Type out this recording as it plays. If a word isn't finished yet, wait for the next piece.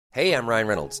Hey, I'm Ryan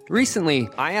Reynolds. Recently,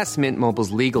 I asked Mint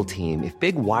Mobile's legal team if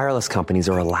big wireless companies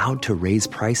are allowed to raise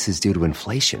prices due to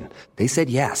inflation. They said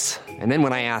yes. And then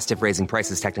when I asked if raising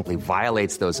prices technically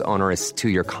violates those onerous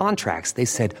two-year contracts, they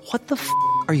said, "What the f***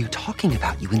 are you talking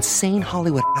about, you insane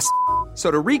Hollywood ass?" So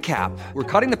to recap, we're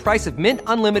cutting the price of Mint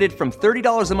Unlimited from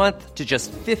 $30 a month to just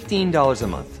 $15 a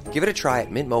month. Give it a try at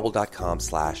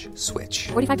mintmobile.com/switch.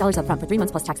 $45 up front for 3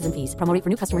 months plus taxes and fees. Promo rate for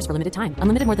new customers for limited time.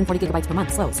 Unlimited more than 40 gigabytes per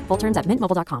month. Slows full terms at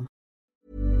mintmobile.com.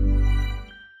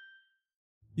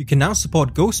 You can now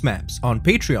support Ghost Maps on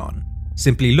Patreon.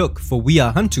 Simply look for We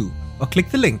Are Hantu or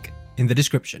click the link in the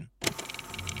description.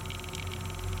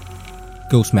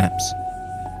 Ghost Maps.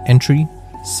 Entry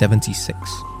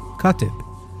 76. Khatib,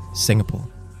 Singapore.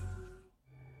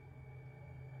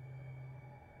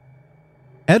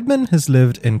 Edmund has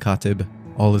lived in Khatib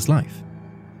all his life.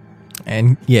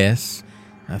 And yes,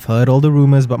 I've heard all the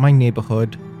rumors about my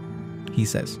neighborhood, he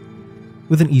says,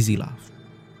 with an easy laugh.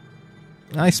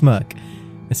 I smirk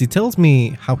as he tells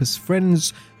me how his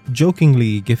friends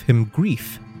jokingly give him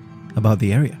grief about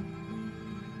the area.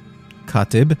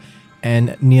 Khatib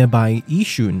and nearby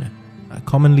Yishun are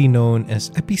commonly known as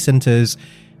epicenters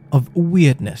of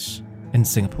weirdness in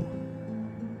Singapore.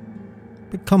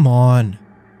 But come on,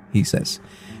 he says,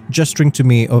 gesturing to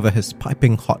me over his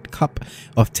piping hot cup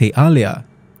of teh alia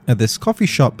at this coffee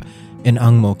shop in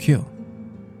Ang Mo Kio.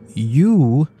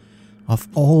 You, of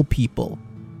all people,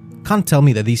 can't tell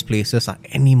me that these places are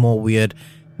any more weird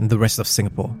than the rest of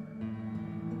Singapore.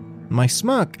 My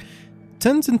smirk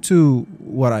turns into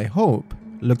what I hope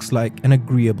looks like an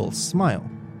agreeable smile.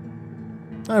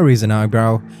 I raise an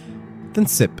eyebrow, then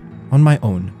sip on my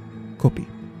own kopi.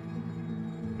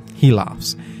 He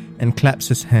laughs and claps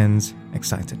his hands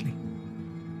excitedly.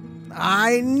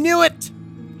 "I knew it!"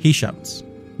 he shouts,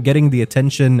 getting the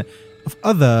attention of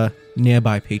other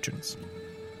nearby patrons.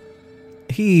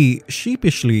 He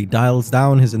sheepishly dials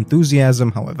down his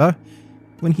enthusiasm, however,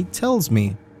 when he tells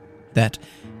me that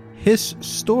his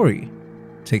story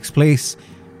takes place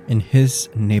in his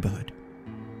neighborhood.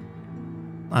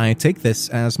 I take this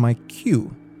as my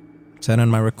cue, turn on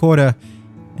my recorder,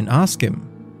 and ask him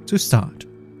to start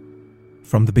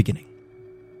from the beginning.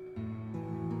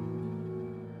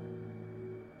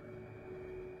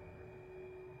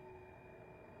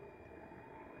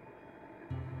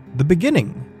 The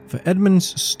beginning for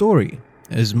Edmund's story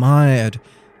is mired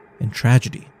in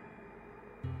tragedy.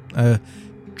 A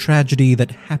tragedy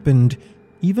that happened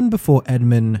even before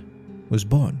Edmund was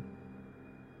born.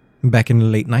 Back in the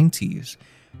late 90s,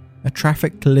 a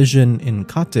traffic collision in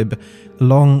Khatib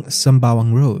along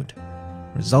Sembawang Road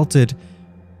resulted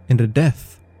in the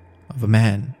death of a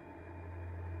man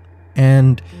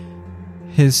and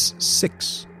his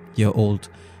 6-year-old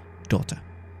daughter.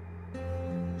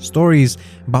 Stories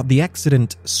about the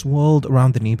accident swirled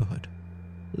around the neighborhood,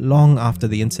 long after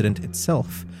the incident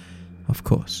itself, of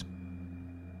course.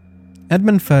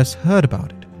 Edmund first heard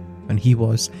about it when he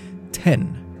was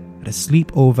 10 at a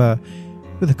sleepover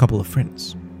with a couple of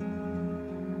friends.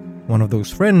 One of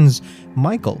those friends,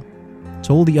 Michael,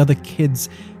 told the other kids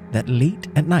that late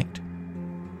at night,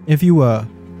 if you were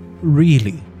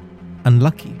really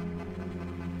unlucky,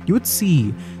 you would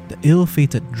see the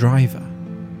ill-fated driver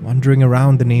wandering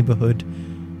around the neighborhood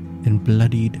in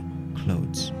bloodied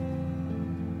clothes.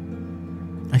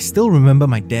 I still remember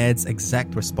my dad's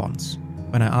exact response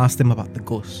when I asked him about the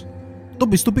ghost.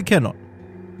 "Don't be stupid, cannot,"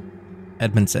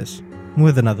 Edmund says,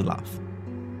 with another laugh.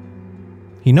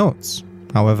 He notes,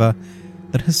 however,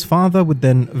 that his father would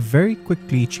then very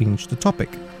quickly change the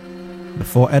topic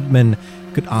before Edmund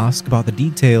could ask about the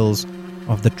details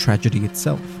of the tragedy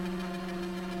itself.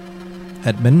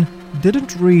 Edmund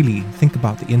didn't really think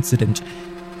about the incident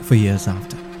for years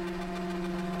after.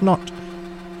 Not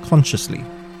consciously,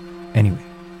 anyway.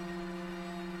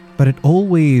 But it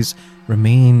always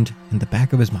remained in the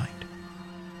back of his mind.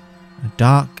 A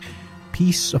dark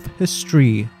piece of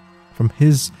history from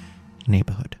his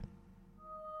neighborhood.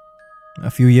 A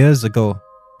few years ago,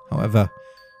 however,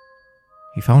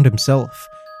 he found himself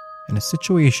in a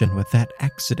situation where that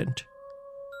accident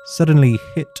suddenly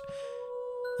hit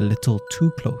a little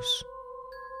too close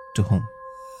to home.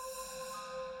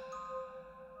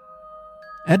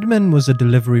 Edmund was a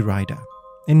delivery rider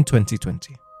in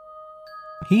 2020.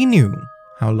 He knew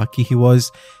how lucky he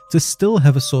was to still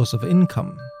have a source of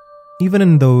income, even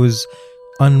in those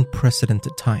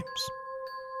unprecedented times.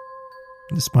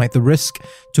 Despite the risk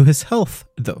to his health,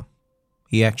 though,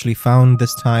 he actually found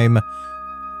this time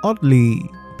oddly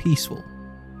peaceful.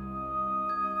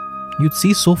 You'd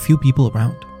see so few people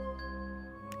around,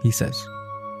 he says,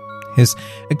 his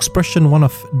expression one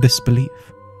of disbelief.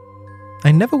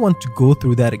 "I never want to go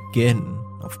through that again,"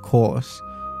 of course,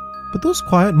 but those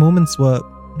quiet moments were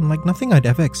like nothing I'd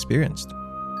ever experienced.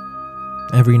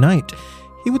 Every night,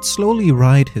 he would slowly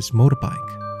ride his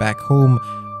motorbike back home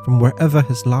from wherever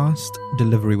his last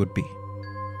delivery would be.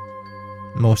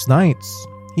 Most nights,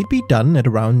 he'd be done at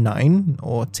around 9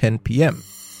 or 10 p.m.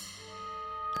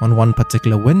 On one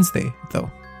particular Wednesday, though,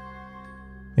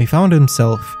 he found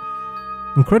himself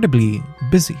incredibly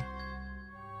busy.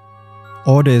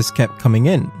 Orders kept coming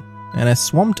in, and as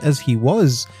swamped as he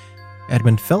was,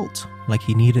 Edmund felt like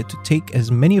he needed to take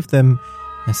as many of them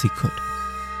as he could.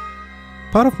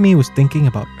 Part of me was thinking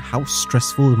about how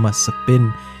stressful it must have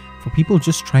been for people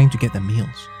just trying to get their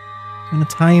meals, in a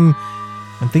time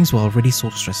when things were already so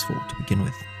stressful to begin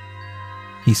with.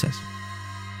 He says,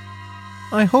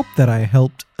 I hope that I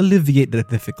helped alleviate the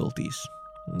difficulties,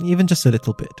 even just a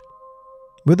little bit.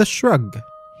 With a shrug,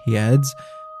 he adds,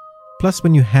 plus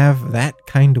when you have that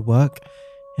kind of work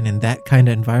and in that kind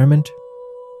of environment,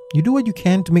 you do what you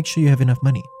can to make sure you have enough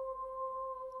money.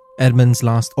 Edmund's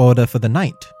last order for the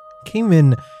night came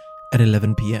in at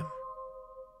 11 p.m.,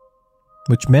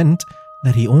 which meant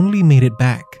that he only made it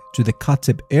back to the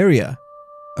Khatib area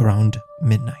around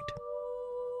midnight.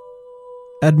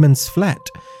 Edmund's flat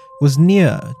was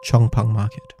near Chongpang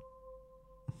Market.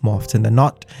 More often than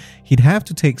not, he'd have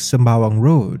to take Sembawang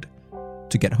Road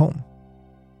to get home.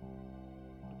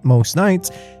 Most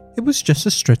nights, it was just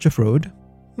a stretch of road,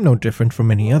 no different from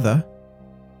any other.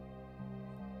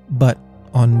 But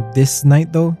on this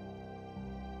night though,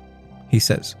 he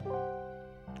says,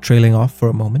 trailing off for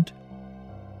a moment,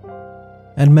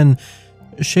 Edmund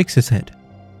shakes his head,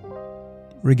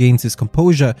 regains his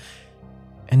composure,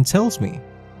 and tells me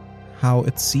how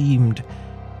it seemed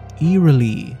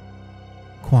eerily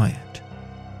quiet.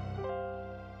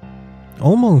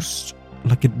 Almost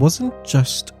like it wasn't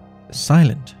just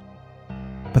silent,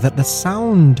 but that the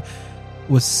sound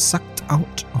was sucked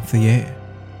out of the air.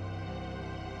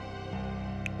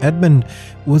 Edmund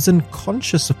wasn't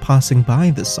conscious of passing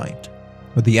by the site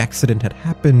where the accident had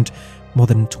happened more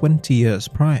than 20 years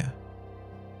prior.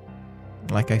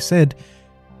 Like I said,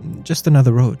 just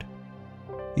another road,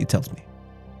 he tells me.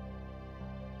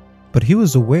 But he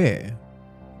was aware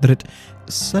that it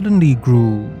suddenly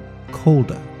grew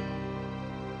colder.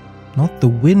 Not the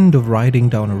wind of riding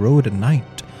down a road at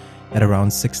night at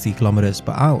around 60 kilometers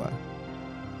per hour,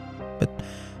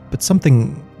 but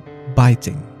something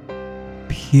biting,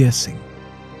 piercing.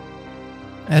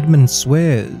 Edmund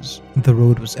swears the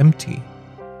road was empty,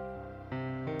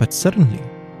 but suddenly,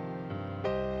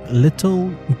 a little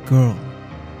girl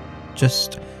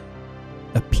just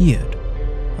appeared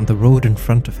on the road in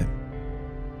front of him.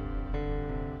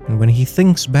 And when he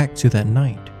thinks back to that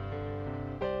night,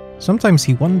 sometimes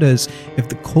he wonders if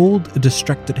the cold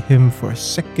distracted him for a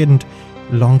second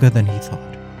longer than he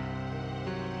thought.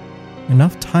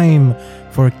 Enough time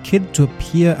for a kid to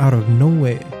appear out of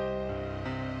nowhere,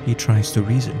 he tries to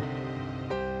reason.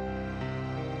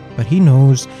 But he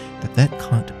knows that that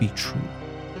can't be true.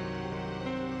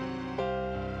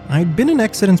 I'd been in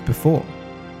accidents before,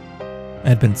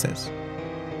 Edmund says.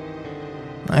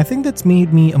 I think that's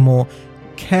made me a more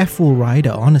careful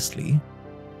rider, honestly.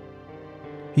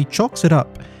 He chalks it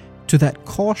up to that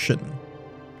caution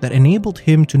that enabled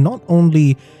him to not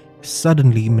only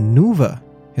suddenly maneuver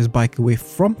his bike away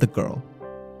from the girl,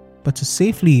 but to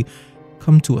safely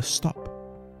come to a stop.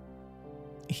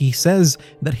 He says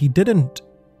that he didn't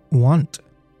want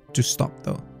to stop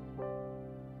though.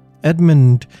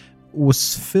 Edmund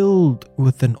was filled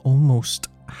with an almost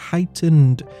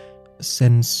heightened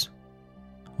sense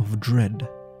of dread.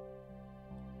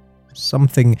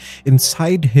 Something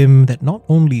inside him that not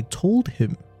only told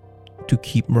him to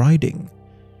keep riding,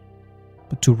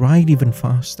 but to ride even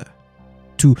faster,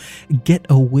 to get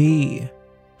away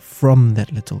from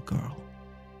that little girl.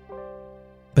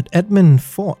 But Edmund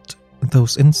fought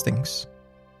those instincts.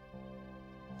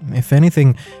 If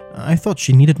anything, I thought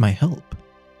she needed my help,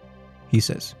 he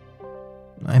says.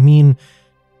 I mean,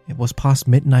 it was past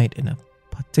midnight in a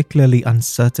particularly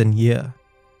uncertain year.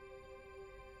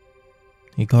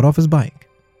 He got off his bike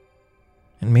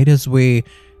and made his way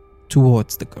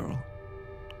towards the girl,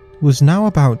 who was now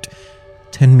about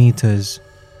 10 meters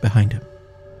behind him.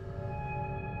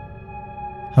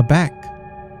 Her back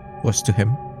was to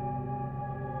him,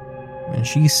 and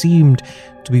she seemed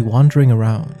to be wandering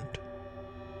around,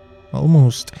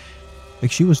 almost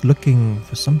like she was looking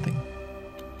for something.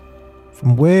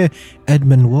 From where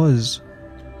Edmund was,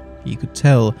 he could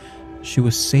tell she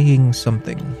was saying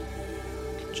something,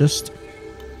 just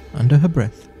under her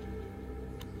breath,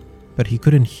 but he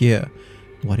couldn't hear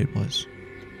what it was.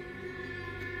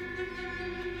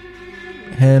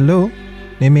 Hello,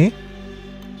 Neme?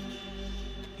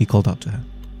 he called out to her,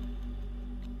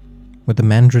 with the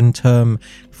Mandarin term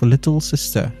for little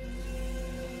sister,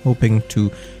 hoping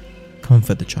to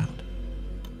comfort the child.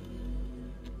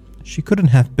 She couldn't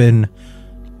have been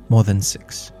more than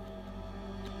 6.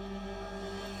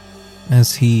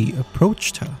 As he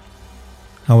approached her,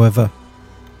 however,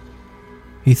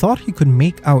 he thought he could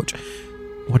make out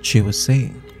what she was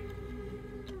saying.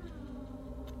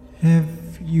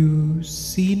 "Have you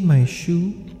seen my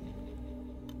shoe?"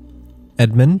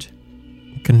 Edmund,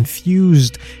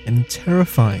 confused and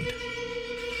terrified,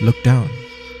 looked down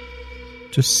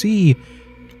to see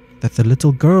that the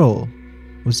little girl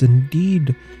was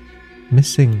indeed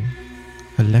missing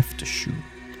her left shoe.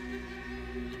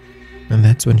 And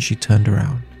that's when she turned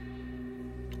around.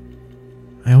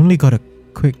 I only got a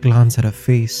quick glance at her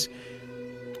face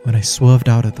when I swerved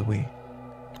out of the way,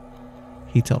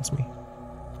 he tells me,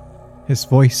 his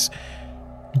voice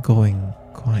going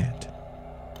quiet.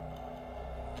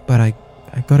 But I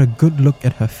got a good look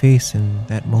at her face in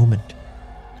that moment.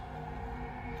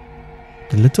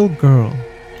 The little girl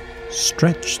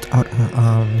stretched out her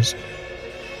arms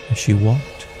as she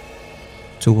walked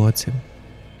towards him.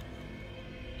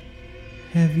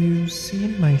 "Have you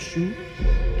seen my shoe?"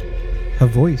 Her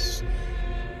voice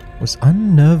was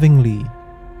unnervingly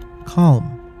calm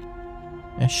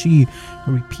as she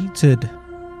repeated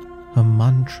her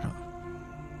mantra.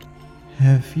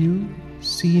 "Have you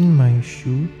seen my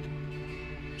shoe?"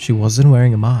 She wasn't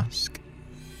wearing a mask,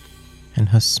 and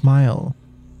her smile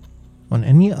on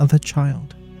any other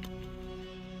child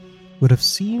would have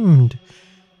seemed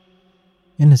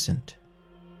innocent.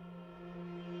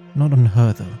 Not on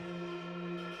her, though,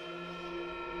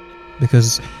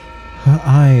 because her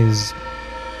eyes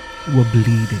were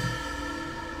bleeding.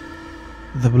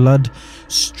 The blood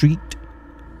streaked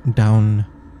down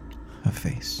her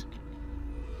face.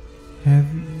 "Have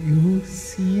you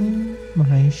seen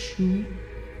my shoe?"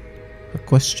 Her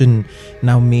question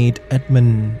now made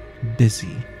Edmund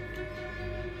dizzy.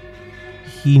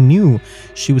 He knew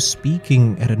she was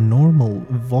speaking at a normal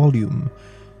volume,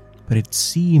 but it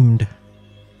seemed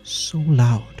so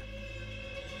loud.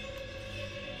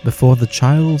 Before the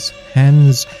child's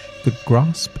hands could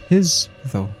grasp his,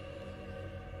 though,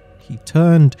 he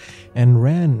turned and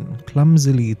ran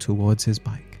clumsily towards his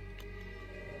bike.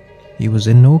 He was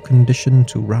in no condition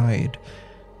to ride,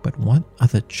 but what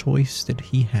other choice did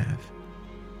he have?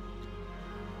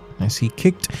 As he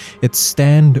kicked its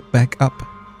stand back up,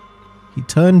 he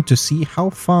turned to see how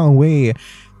far away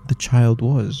the child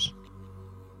was.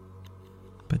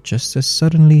 But just as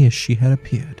suddenly as she had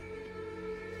appeared,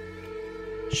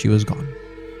 she was gone.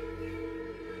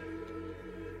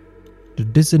 The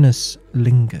dizziness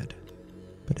lingered,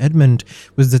 but Edmund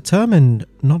was determined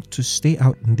not to stay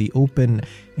out in the open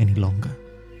any longer.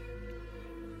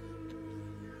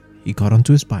 He got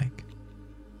onto his bike,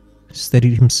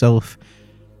 steadied himself,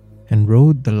 and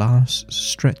rode the last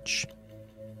stretch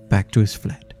back to his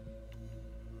flat.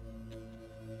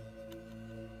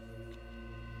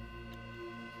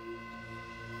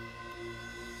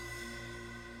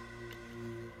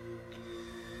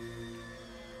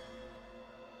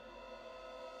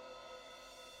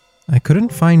 I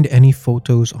couldn't find any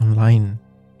photos online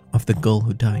of the girl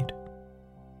who died.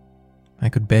 I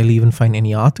could barely even find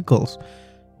any articles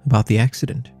about the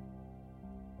accident,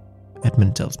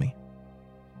 Edmund tells me.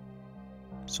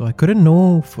 So I couldn't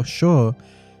know for sure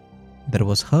that it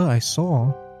was her I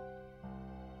saw.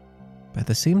 But at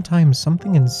the same time,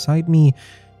 something inside me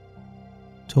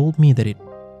told me that it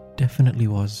definitely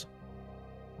was.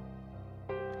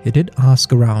 He did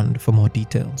ask around for more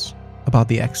details about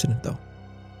the accident, though.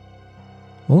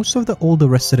 Most of the older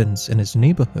residents in his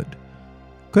neighborhood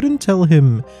couldn't tell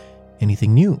him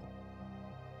anything new.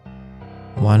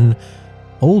 One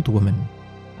old woman,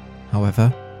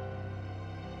 however,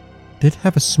 did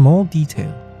have a small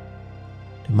detail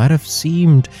that might have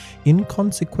seemed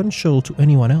inconsequential to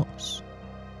anyone else,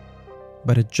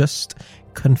 but it just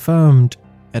confirmed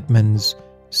Edmund's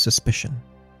suspicion.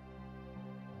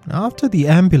 After the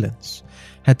ambulance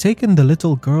had taken the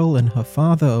little girl and her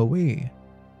father away,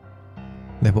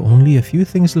 there were only a few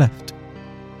things left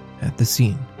at the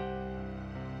scene.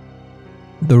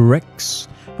 The wrecks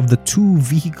of the 2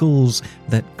 vehicles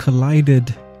that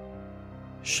collided,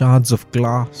 shards of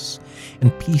glass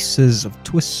and pieces of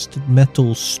twisted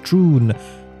metal strewn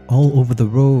all over the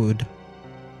road,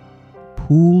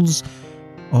 pools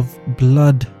of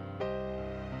blood,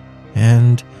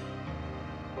 and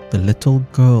the little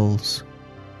girl's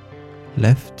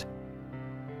left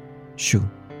shoe.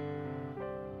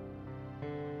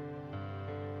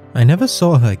 I never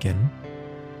saw her again,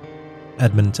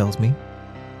 Edmund tells me,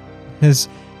 his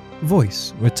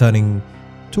voice returning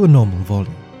to a normal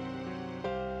volume.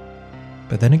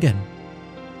 But then again,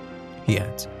 he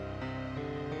adds,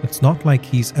 it's not like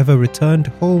he's ever returned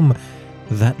home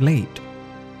that late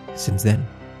since then.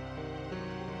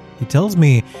 He tells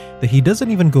me that he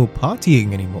doesn't even go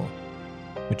partying anymore,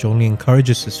 which only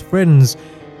encourages his friends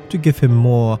to give him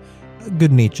more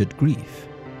good-natured grief.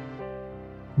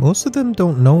 Most of them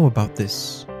don't know about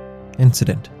this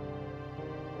incident,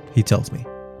 he tells me.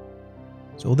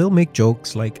 So they'll make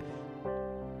jokes like,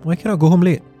 why can't I go home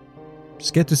late?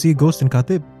 Scared to see a ghost in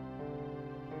Khatib.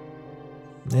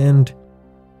 And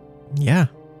yeah,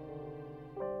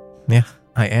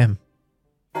 I am.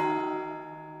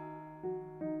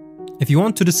 If you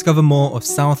want to discover more of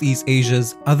Southeast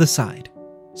Asia's other side,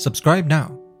 subscribe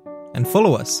now and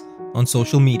follow us on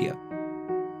social media.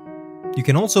 You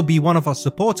can also be one of our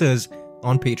supporters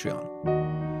on Patreon.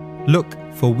 Look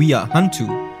for We Are Hantu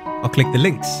or click the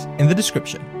links in the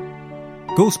description.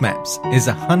 Ghost Maps is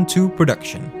a Hantu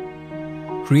production,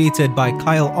 created by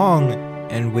Kyle Ong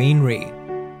and Wayne Ray,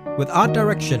 with art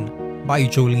direction by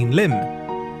Jolene Lim,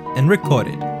 and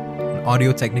recorded on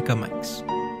Audio-Technica mics.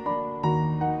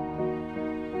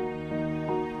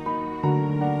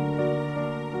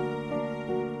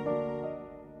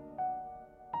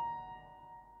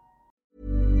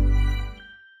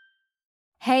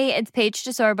 Hey, it's Paige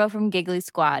DeSorbo from Giggly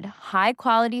Squad. High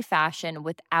quality fashion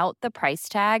without the price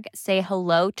tag. Say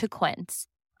hello to Quince.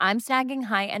 I'm snagging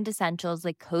high-end essentials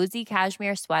like cozy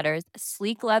cashmere sweaters,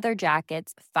 sleek leather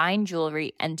jackets, fine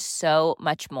jewelry, and so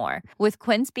much more. With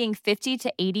Quince being 50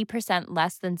 to 80%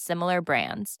 less than similar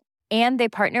brands. And they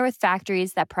partner with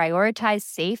factories that prioritize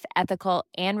safe, ethical,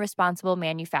 and responsible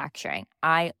manufacturing.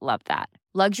 I love that.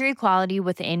 Luxury quality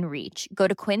within reach. Go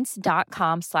to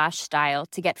quince.com/style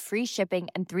to get free shipping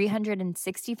and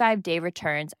 365-day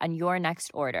returns on your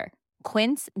next order.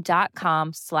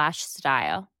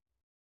 Quince.com/style.